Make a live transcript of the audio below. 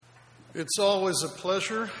It's always a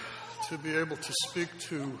pleasure to be able to speak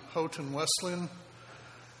to Houghton Wesleyan.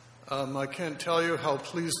 I can't tell you how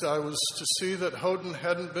pleased I was to see that Houghton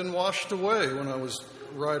hadn't been washed away when I was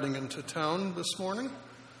riding into town this morning.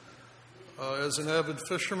 As an avid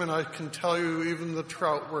fisherman, I can tell you even the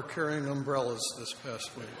trout were carrying umbrellas this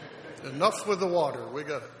past week. Enough with the water. We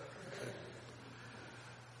got it. Okay.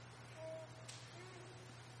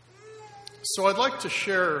 So I'd like to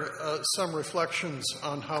share some reflections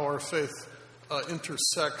on how our faith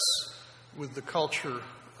intersects with the culture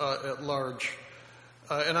at large.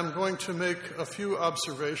 And I'm going to make a few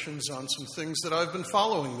observations on some things that I've been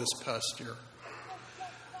following this past year.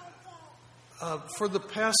 For the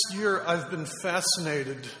past year, I've been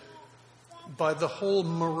fascinated by the whole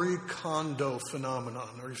Marie Kondo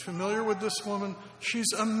phenomenon. Are you familiar with this woman?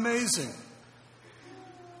 She's amazing.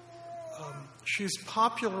 She's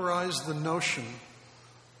popularized the notion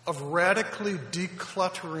of radically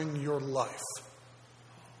decluttering your life.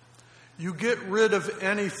 You get rid of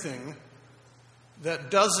anything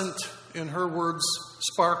that doesn't, in her words,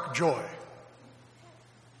 spark joy.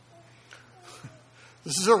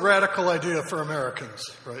 This is a radical idea for Americans,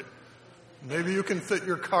 right? Maybe you can fit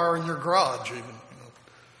your car in your garage even.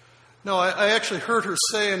 No, I actually heard her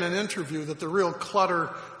say in an interview that the real clutter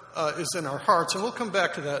is in our hearts, and we'll come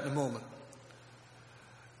back to that in a moment.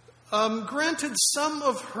 Granted, some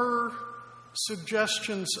of her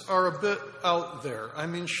suggestions are a bit out there. I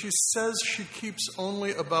mean, she says she keeps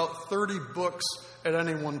only about 30 books at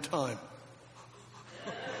any one time.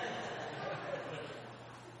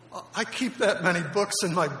 I keep that many books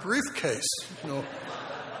in my briefcase.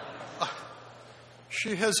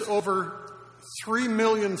 She has over 3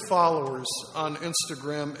 million followers on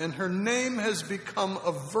Instagram, and her name has become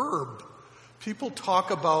a verb. People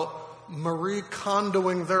talk about Marie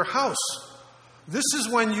Kondoing their house. This is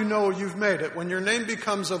when you know you've made it, when your name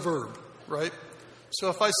becomes a verb, right? So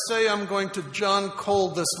if I say I'm going to John Cole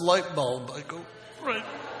this light bulb, I go, right,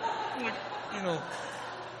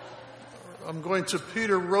 I'm going to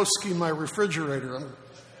Peter Roski my refrigerator.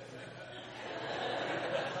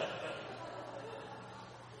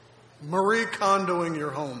 Marie Kondoing your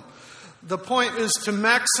home. The point is to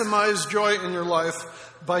maximize joy in your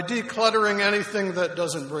life by decluttering anything that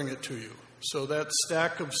doesn't bring it to you. So that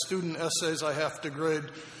stack of student essays I have to grade,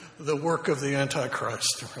 the work of the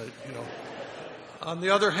Antichrist, right? On the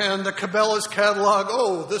other hand, the Cabela's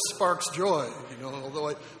catalog, this sparks joy, although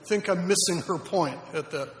I think I'm missing her point at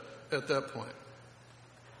that point.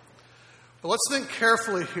 But let's think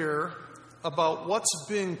carefully here about what's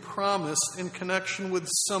being promised in connection with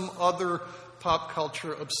some other pop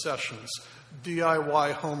culture obsessions.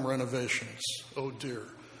 DIY home renovations. Oh dear.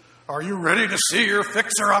 Are you ready to see your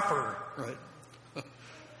fixer-upper? Right?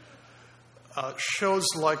 Shows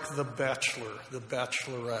like The Bachelor, The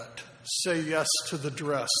Bachelorette, Say Yes to the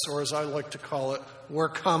Dress, or as I like to call it, Where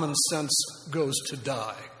Common Sense Goes to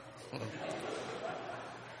Die.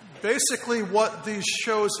 Basically, what these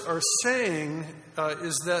shows are saying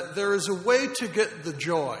is that there is a way to get the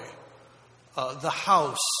joy, the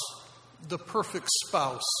house, the perfect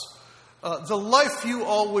spouse, the life you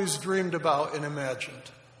always dreamed about and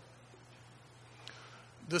imagined.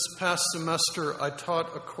 This past semester, I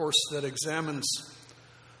taught a course that examines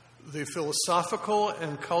the philosophical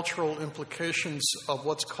and cultural implications of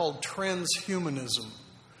what's called transhumanism.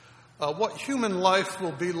 What human life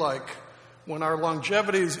will be like when our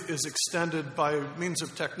longevity is extended by means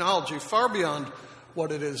of technology far beyond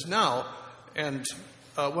what it is now, and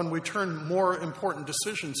when we turn more important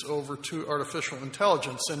decisions over to artificial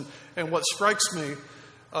intelligence. And what strikes me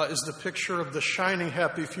is the picture of the shiny,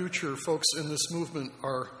 happy future folks in this movement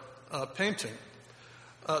are painting.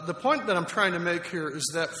 The point that I'm trying to make here is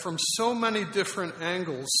that from so many different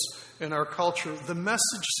angles in our culture, the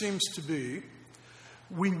message seems to be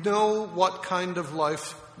we know what kind of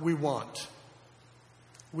life we want.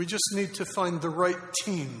 We just need to find the right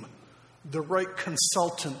team, the right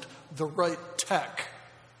consultant, the right tech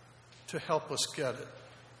to help us get it.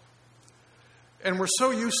 And we're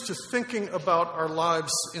so used to thinking about our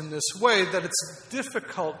lives in this way that it's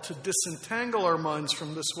difficult to disentangle our minds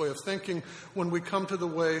from this way of thinking when we come to the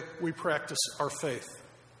way we practice our faith,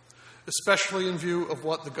 especially in view of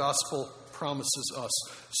what the gospel promises us.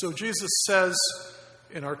 So Jesus says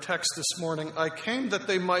in our text this morning, I came that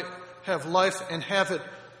they might have life and have it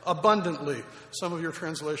abundantly. Some of your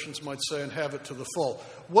translations might say, and have it to the full.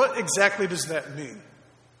 What exactly does that mean?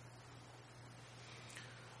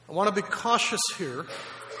 I want to be cautious here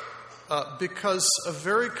because a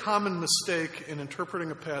very common mistake in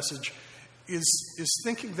interpreting a passage is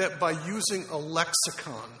thinking that by using a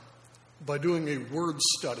lexicon, by doing a word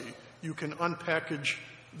study, you can unpackage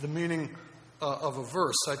the meaning of a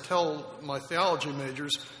verse. I tell my theology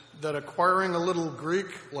majors that acquiring a little Greek,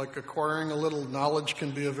 like acquiring a little knowledge,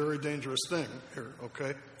 can be a very dangerous thing here,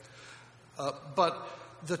 okay? But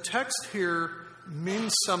the text here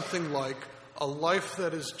means something like a life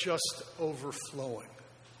that is just overflowing.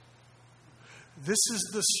 This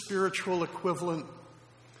is the spiritual equivalent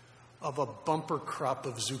of a bumper crop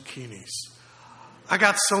of zucchinis. I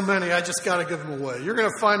got so many, I just got to give them away. You're going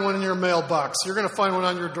to find one in your mailbox. You're going to find one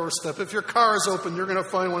on your doorstep. If your car is open, you're going to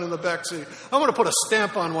find one in the back seat. I'm going to put a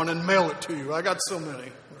stamp on one and mail it to you. I got so many.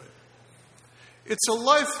 Right. It's a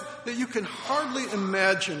life that you can hardly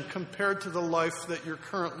imagine compared to the life that you're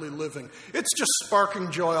currently living. It's just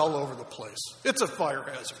sparking joy all over the place. It's a fire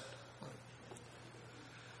hazard. Right.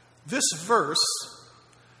 This verse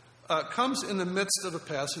comes in the midst of a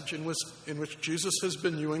passage in which Jesus has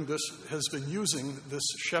been using this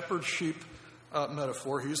shepherd-sheep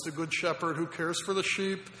metaphor. He's the good shepherd who cares for the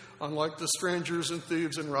sheep, unlike the strangers and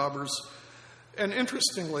thieves and robbers. And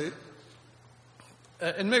interestingly,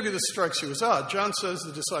 and maybe this strikes you as odd, John says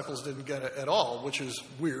the disciples didn't get it at all, which is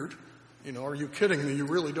weird. You know, are you kidding me? You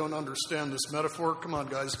really don't understand this metaphor? Come on,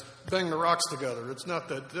 guys, bang the rocks together. It's not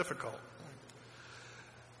that difficult.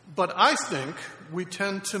 But I think we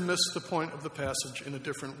tend to miss the point of the passage in a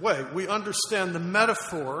different way. We understand the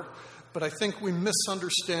metaphor, but I think we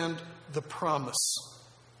misunderstand the promise.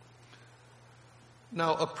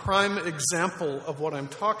 Now, a prime example of what I'm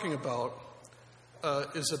talking about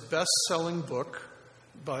is a best-selling book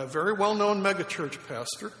by a very well-known megachurch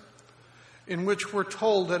pastor, in which we're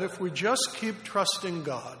told that if we just keep trusting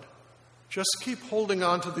God, just keep holding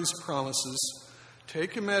on to these promises,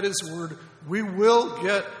 take him at his word, we will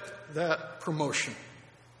get that promotion.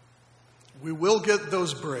 We will get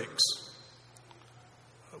those breaks.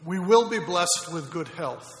 We will be blessed with good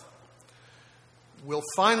health. We'll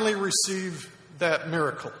finally receive that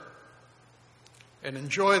miracle and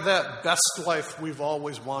enjoy that best life we've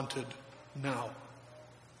always wanted now.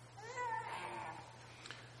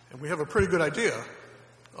 And we have a pretty good idea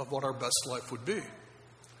of what our best life would be.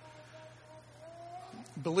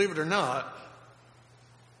 Believe it or not,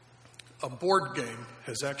 a board game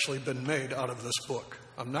has actually been made out of this book.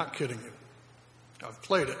 I'm not kidding you. I've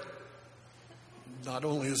played it. Not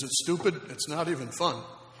only is it stupid, it's not even fun.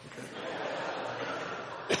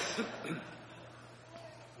 Okay.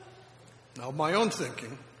 Now, my own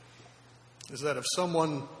thinking is that if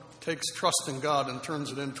someone takes trust in God and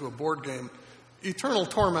turns it into a board game, eternal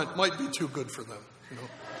torment might be too good for them.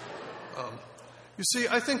 You see,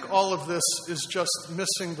 I think all of this is just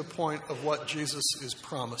missing the point of what Jesus is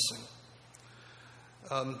promising.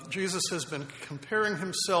 Jesus has been comparing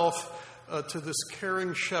himself to this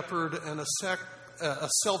caring shepherd and a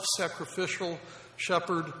self-sacrificial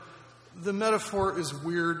shepherd. The metaphor is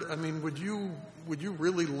weird. I mean, would you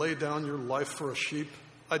really lay down your life for a sheep?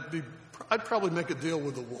 I'd probably make a deal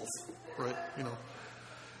with a wolf, right? You know.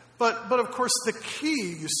 But of course, the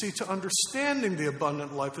key, you see, to understanding the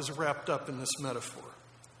abundant life is wrapped up in this metaphor.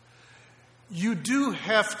 You do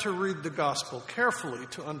have to read the gospel carefully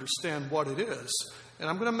to understand what it is. And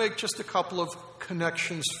I'm going to make just a couple of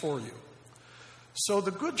connections for you. So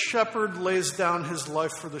the good shepherd lays down his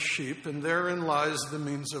life for the sheep, and therein lies the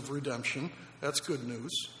means of redemption. That's good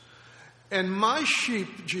news. And my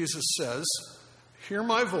sheep, Jesus says, hear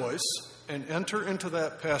my voice and enter into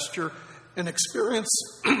that pasture and experience,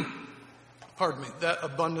 that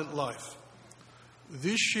abundant life.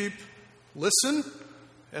 These sheep listen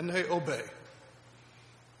and they obey.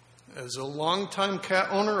 As a longtime cat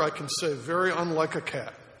owner, I can say very unlike a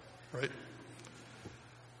cat, right?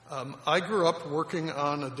 I grew up working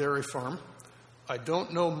on a dairy farm. I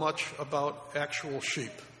don't know much about actual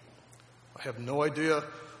sheep. I have no idea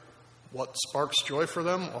what sparks joy for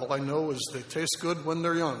them. All I know is they taste good when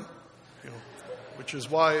they're young, which is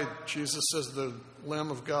why Jesus says the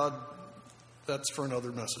Lamb of God, that's for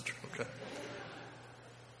another message, okay?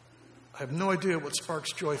 I have no idea what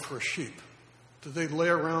sparks joy for a sheep. Do they lay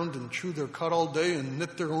around and chew their cud all day and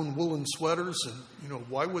knit their own woolen sweaters? And,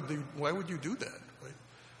 why would you do that, right?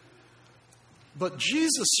 But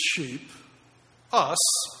Jesus' sheep, us,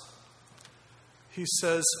 he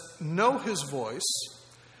says, know his voice,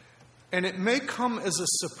 and it may come as a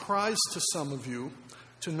surprise to some of you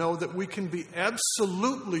to know that we can be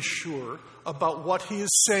absolutely sure about what he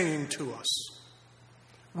is saying to us.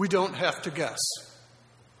 We don't have to guess.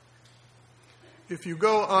 If you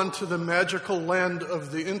go onto the magical land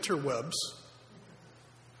of the interwebs,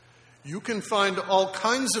 you can find all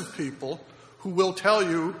kinds of people who will tell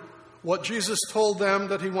you what Jesus told them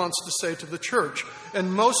that he wants to say to the church.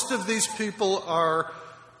 And most of these people are,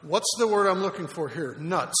 what's the word I'm looking for here?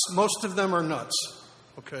 Nuts. Most of them are nuts.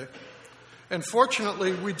 okay? And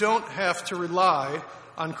fortunately, we don't have to rely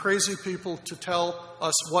on crazy people to tell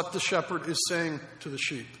us what the shepherd is saying to the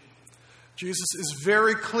sheep. Jesus is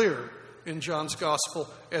very clear in John's gospel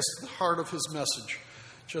as to the heart of his message.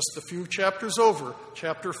 Just a few chapters over,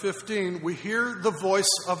 chapter 15, we hear the voice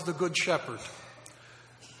of the good shepherd.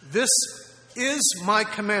 This is my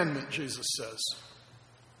commandment, Jesus says,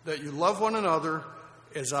 that you love one another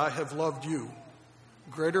as I have loved you.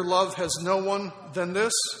 Greater love has no one than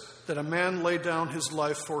this, that a man lay down his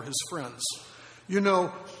life for his friends. You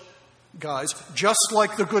know, guys, just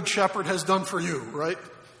like the good shepherd has done for you, right?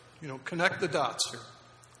 You know, connect the dots here.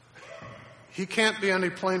 He can't be any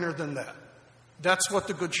plainer than that. That's what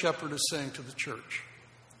the good shepherd is saying to the church.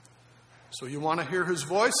 So you want to hear his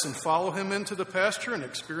voice and follow him into the pasture and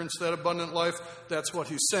experience that abundant life? That's what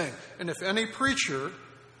he's saying. And if any preacher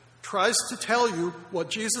tries to tell you what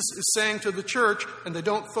Jesus is saying to the church and they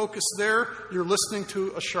don't focus there, you're listening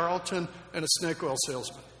to a charlatan and a snake oil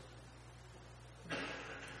salesman.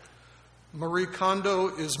 Marie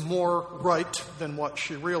Kondo is more right than what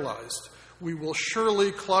she realized. We will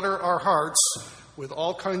surely clutter our hearts with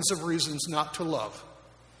all kinds of reasons not to love.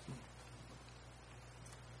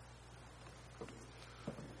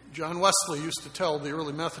 John Wesley used to tell the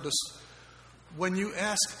early Methodists, when you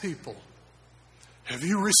ask people, have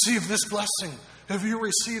you received this blessing? Have you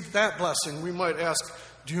received that blessing? We might ask,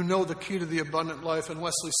 do you know the key to the abundant life? And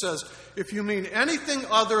Wesley says, if you mean anything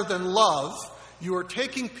other than love, you are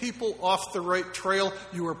taking people off the right trail.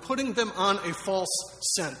 You are putting them on a false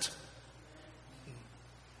scent.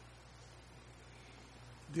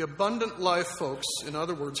 The abundant life, folks, in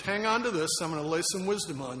other words, hang on to this. I'm going to lay some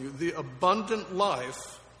wisdom on you. The abundant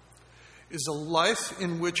life is a life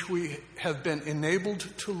in which we have been enabled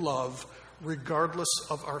to love regardless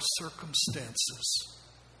of our circumstances.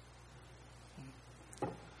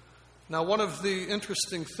 Now, one of the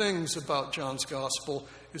interesting things about John's gospel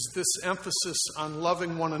is this emphasis on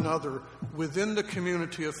loving one another within the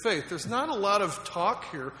community of faith. There's not a lot of talk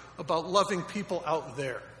here about loving people out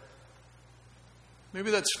there.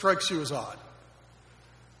 Maybe that strikes you as odd.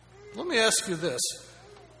 Let me ask you this.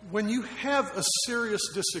 When you have a serious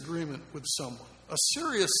disagreement with someone, a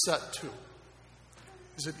serious set to,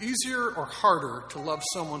 is it easier or harder to love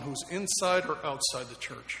someone who's inside or outside the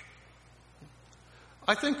church?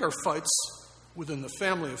 I think our fights within the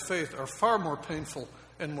family of faith are far more painful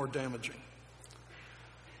and more damaging.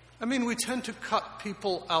 I mean, we tend to cut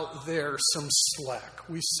people out there some slack.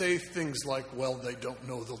 We say things like, well, they don't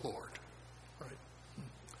know the Lord. Right?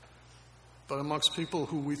 But amongst people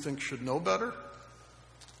who we think should know better,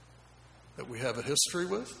 that we have a history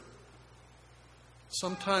with,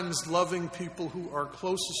 sometimes loving people who are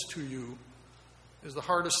closest to you is the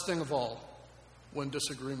hardest thing of all when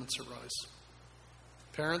disagreements arise.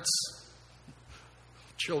 Parents,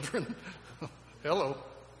 children, hello.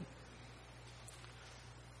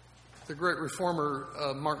 The great reformer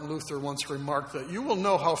Martin Luther once remarked that you will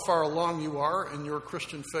know how far along you are in your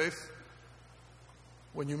Christian faith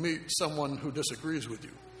when you meet someone who disagrees with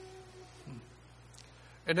you.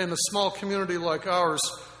 And in a small community like ours,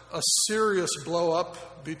 a serious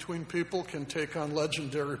blow-up between people can take on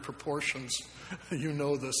legendary proportions. You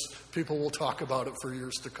know this. People will talk about it for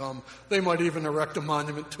years to come. They might even erect a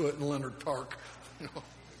monument to it in Leonard Park. You know.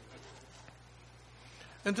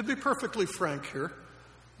 And to be perfectly frank here,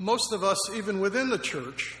 most of us, even within the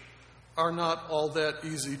church, are not all that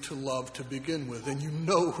easy to love to begin with, and you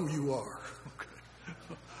know who you are.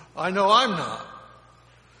 Okay. I know I'm not.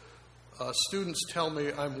 Students tell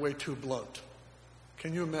me I'm way too blunt.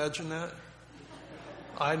 Can you imagine that?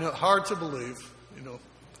 I know, hard to believe, you know.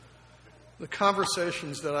 The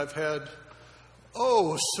conversations that I've had,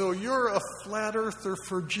 oh, so you're a flat earther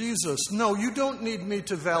for Jesus. No, you don't need me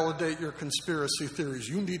to validate your conspiracy theories.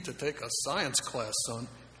 You need to take a science class, son,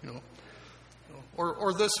 you know.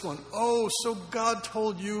 Or this one, oh, so God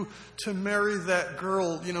told you to marry that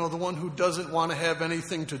girl, you know, the one who doesn't want to have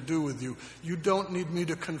anything to do with you. You don't need me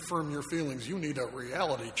to confirm your feelings. You need a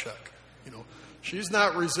reality check, you know. She's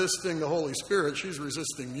not resisting the Holy Spirit. She's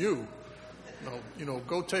resisting you. You know,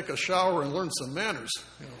 go take a shower and learn some manners.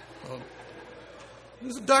 You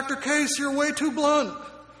know, Dr. Case, you're way too blunt.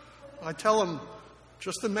 I tell them,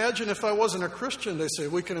 just imagine if I wasn't a Christian. They say,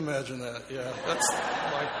 we can imagine that. Yeah,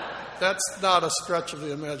 that's not a stretch of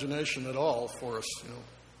the imagination at all for us, you know.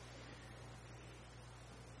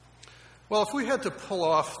 Well, if we had to pull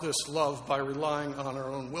off this love by relying on our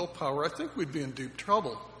own willpower, I think we'd be in deep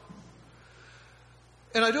trouble.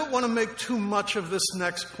 And I don't want to make too much of this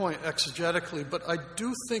next point exegetically, but I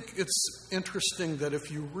do think it's interesting that if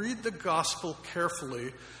you read the gospel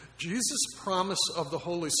carefully, Jesus' promise of the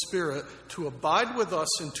Holy Spirit to abide with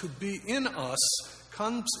us and to be in us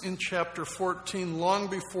comes in chapter 14 long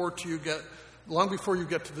before you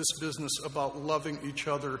get to this business about loving each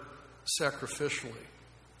other sacrificially.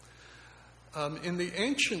 In the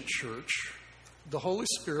ancient church, the Holy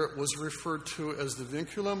Spirit was referred to as the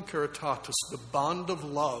vinculum caritatis, the bond of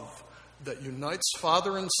love that unites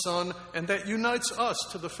Father and Son and that unites us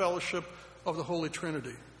to the fellowship of the Holy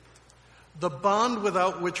Trinity. The bond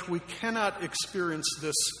without which we cannot experience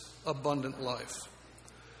this abundant life.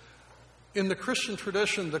 In the Christian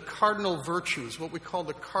tradition, the cardinal virtues, what we call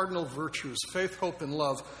the cardinal virtues, faith, hope, and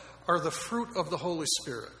love, are the fruit of the Holy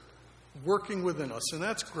Spirit working within us, and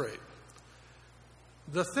that's great.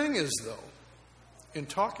 The thing is, though, in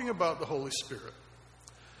talking about the Holy Spirit,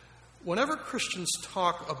 whenever Christians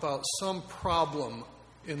talk about some problem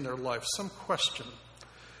in their life, some question,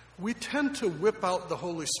 we tend to whip out the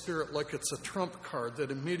Holy Spirit like it's a trump card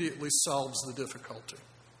that immediately solves the difficulty.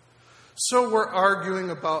 So we're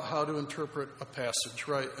arguing about how to interpret a passage,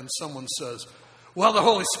 right? And someone says, well, the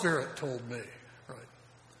Holy Spirit told me, right?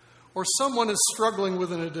 Or someone is struggling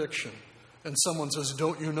with an addiction, and someone says,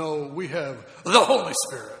 don't you know we have the Holy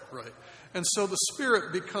Spirit, right? And so the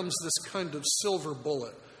Spirit becomes this kind of silver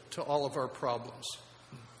bullet to all of our problems.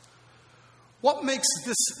 What makes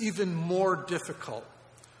this even more difficult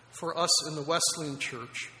for us in the Wesleyan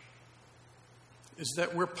Church is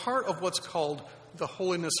that we're part of what's called the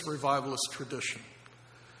Holiness Revivalist tradition.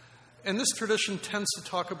 And this tradition tends to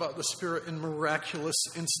talk about the Spirit in miraculous,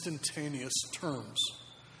 instantaneous terms.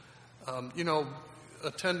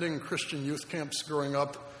 Attending Christian youth camps growing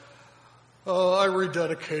up, I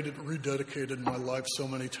rededicated my life so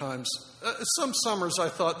many times. Some summers I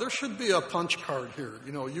thought there should be a punch card here.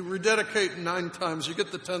 You rededicate 9 times, you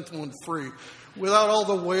get the 10th one free without all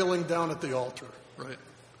the wailing down at the altar, right?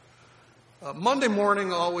 Monday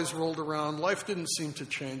morning always rolled around. Life didn't seem to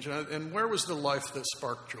change. And where was the life that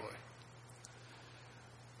sparked joy?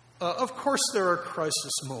 Of course, there are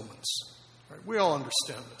crisis moments. Right? We all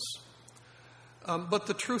understand this. But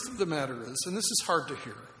the truth of the matter is, and this is hard to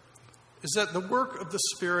hear, is that the work of the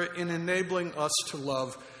Spirit in enabling us to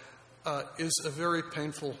love is a very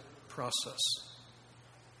painful process.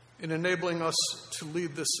 In enabling us to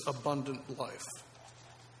lead this abundant life,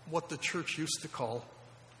 what the church used to call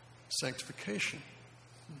sanctification.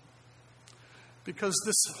 Because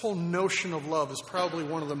this whole notion of love is probably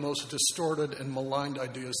one of the most distorted and maligned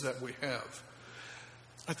ideas that we have.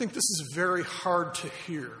 I think this is very hard to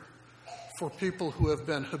hear for people who have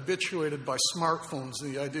been habituated by smartphones,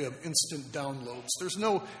 the idea of instant downloads. There's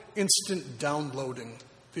no instant downloading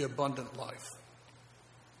the abundant life.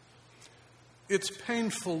 It's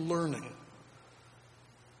painful learning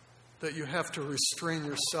that you have to restrain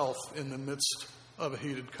yourself in the midst of a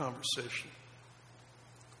heated conversation.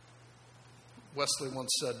 Wesley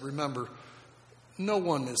once said, remember, no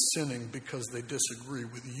one is sinning because they disagree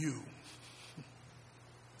with you.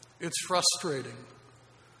 It's frustrating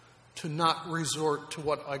to not resort to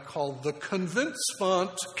what I call the convince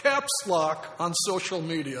font caps lock on social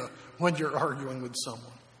media when you're arguing with someone.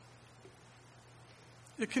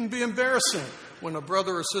 It can be embarrassing when a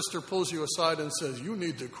brother or sister pulls you aside and says, you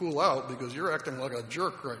need to cool out because you're acting like a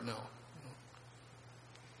jerk right now.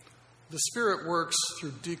 The Spirit works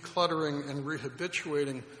through decluttering and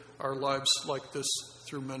rehabituating our lives like this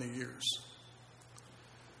through many years.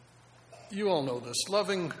 You all know this.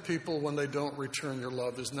 Loving people when they don't return your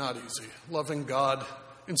love is not easy. Loving God,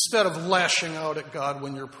 instead of lashing out at God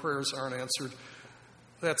when your prayers aren't answered,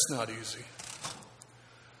 that's not easy.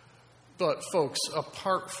 But folks,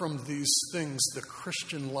 apart from these things, the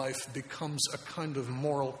Christian life becomes a kind of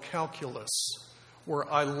moral calculus where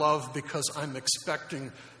I love because I'm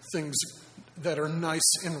expecting things that are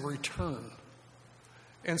nice in return.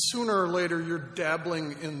 And sooner or later, you're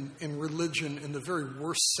dabbling in religion in the very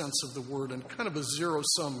worst sense of the word and kind of a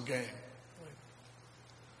zero-sum game.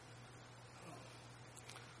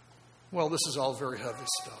 Well, this is all very heavy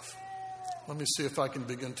stuff. Let me see if I can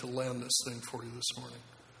begin to land this thing for you this morning.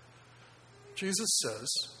 Jesus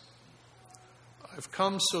says, I've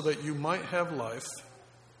come so that you might have life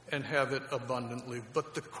and have it abundantly.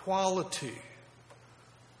 But the quality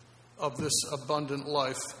of this abundant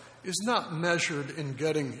life is not measured in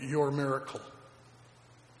getting your miracle,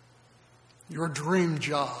 your dream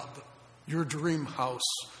job, your dream house,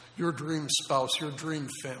 your dream spouse, your dream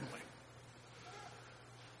family.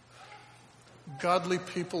 Godly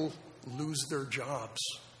people lose their jobs.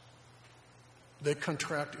 They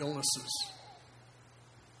contract illnesses.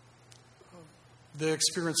 They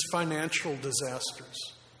experience financial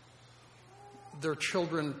disasters. Their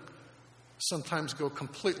children sometimes go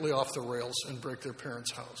completely off the rails and break their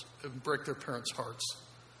parents' hearts.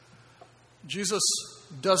 Jesus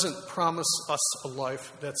doesn't promise us a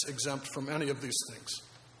life that's exempt from any of these things.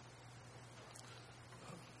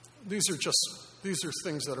 These are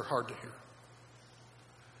things that are hard to hear.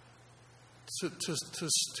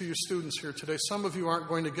 To your students here today, some of you aren't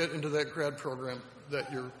going to get into that grad program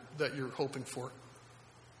that you're hoping for.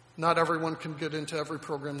 Not everyone can get into every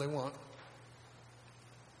program they want.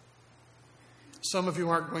 Some of you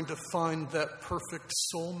aren't going to find that perfect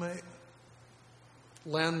soulmate,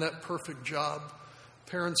 land that perfect job.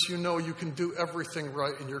 Parents, you know you can do everything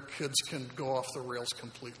right and your kids can go off the rails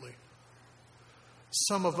completely.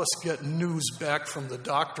 Some of us get news back from the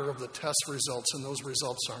doctor of the test results, and those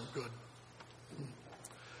results aren't good.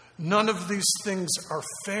 None of these things are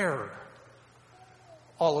fair.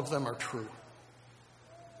 All of them are true.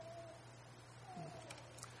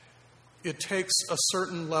 It takes a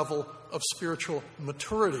certain level of spiritual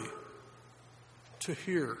maturity to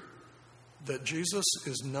hear that Jesus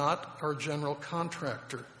is not our general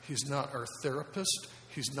contractor. He's not our therapist.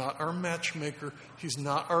 He's not our matchmaker. He's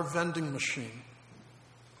not our vending machine,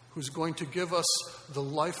 who's going to give us the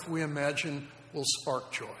life we imagine will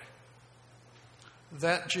spark joy.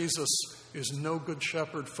 That Jesus is no good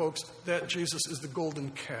shepherd, folks. That Jesus is the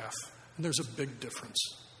golden calf. And there's a big difference.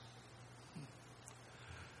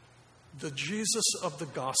 The Jesus of the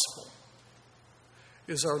gospel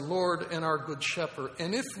is our Lord and our good shepherd.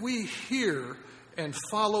 And if we hear and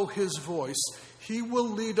follow his voice, he will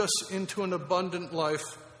lead us into an abundant life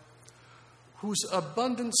whose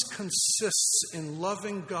abundance consists in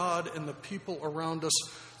loving God and the people around us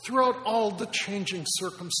throughout all the changing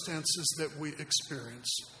circumstances that we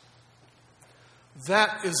experience.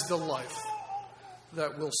 That is the life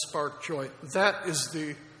that will spark joy. That is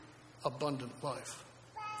the abundant life.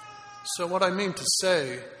 So what I mean to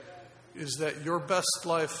say is that your best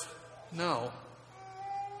life now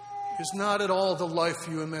is not at all the life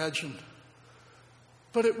you imagined,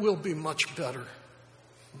 but it will be much better.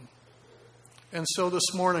 And so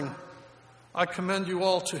this morning, I commend you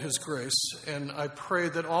all to his grace, and I pray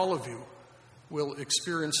that all of you will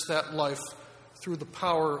experience that life through the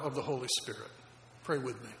power of the Holy Spirit. Pray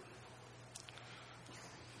with me.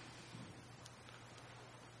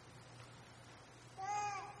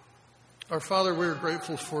 Our Father, we are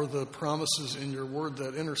grateful for the promises in your word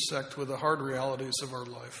that intersect with the hard realities of our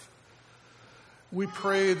life. We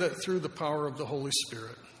pray that through the power of the Holy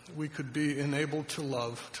Spirit, we could be enabled to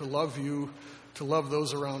love you, to love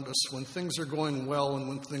those around us when things are going well and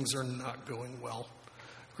when things are not going well.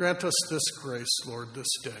 Grant us this grace, Lord, this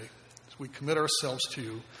day. We commit ourselves to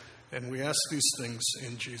you, and we ask these things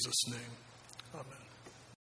in Jesus' name.